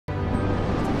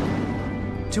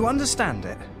To understand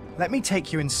it, let me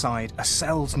take you inside a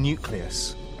cell's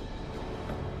nucleus.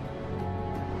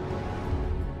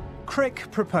 Crick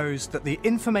proposed that the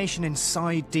information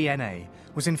inside DNA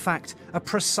was in fact a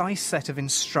precise set of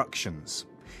instructions.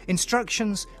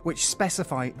 Instructions which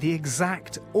specify the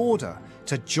exact order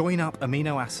to join up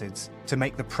amino acids to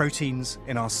make the proteins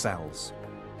in our cells.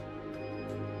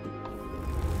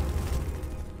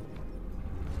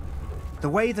 The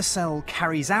way the cell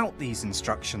carries out these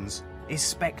instructions is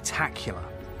spectacular.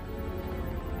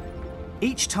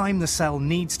 Each time the cell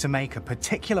needs to make a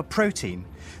particular protein,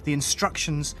 the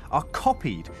instructions are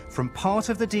copied from part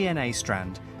of the DNA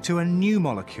strand to a new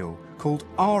molecule called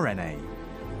RNA.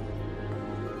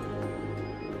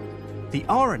 The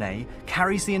RNA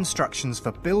carries the instructions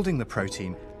for building the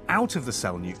protein out of the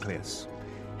cell nucleus,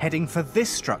 heading for this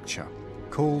structure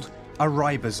called a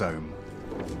ribosome.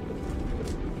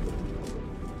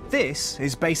 This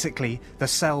is basically the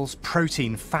cell's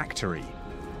protein factory.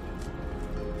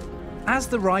 As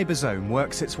the ribosome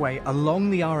works its way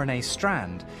along the RNA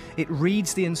strand, it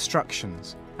reads the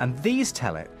instructions, and these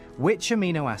tell it which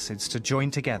amino acids to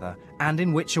join together and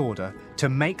in which order to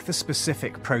make the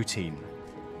specific protein.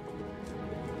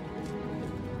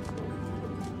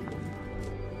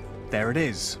 There it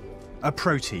is, a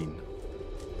protein.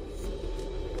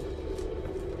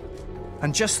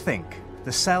 And just think,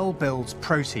 the cell builds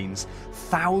proteins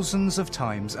thousands of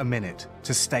times a minute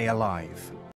to stay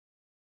alive.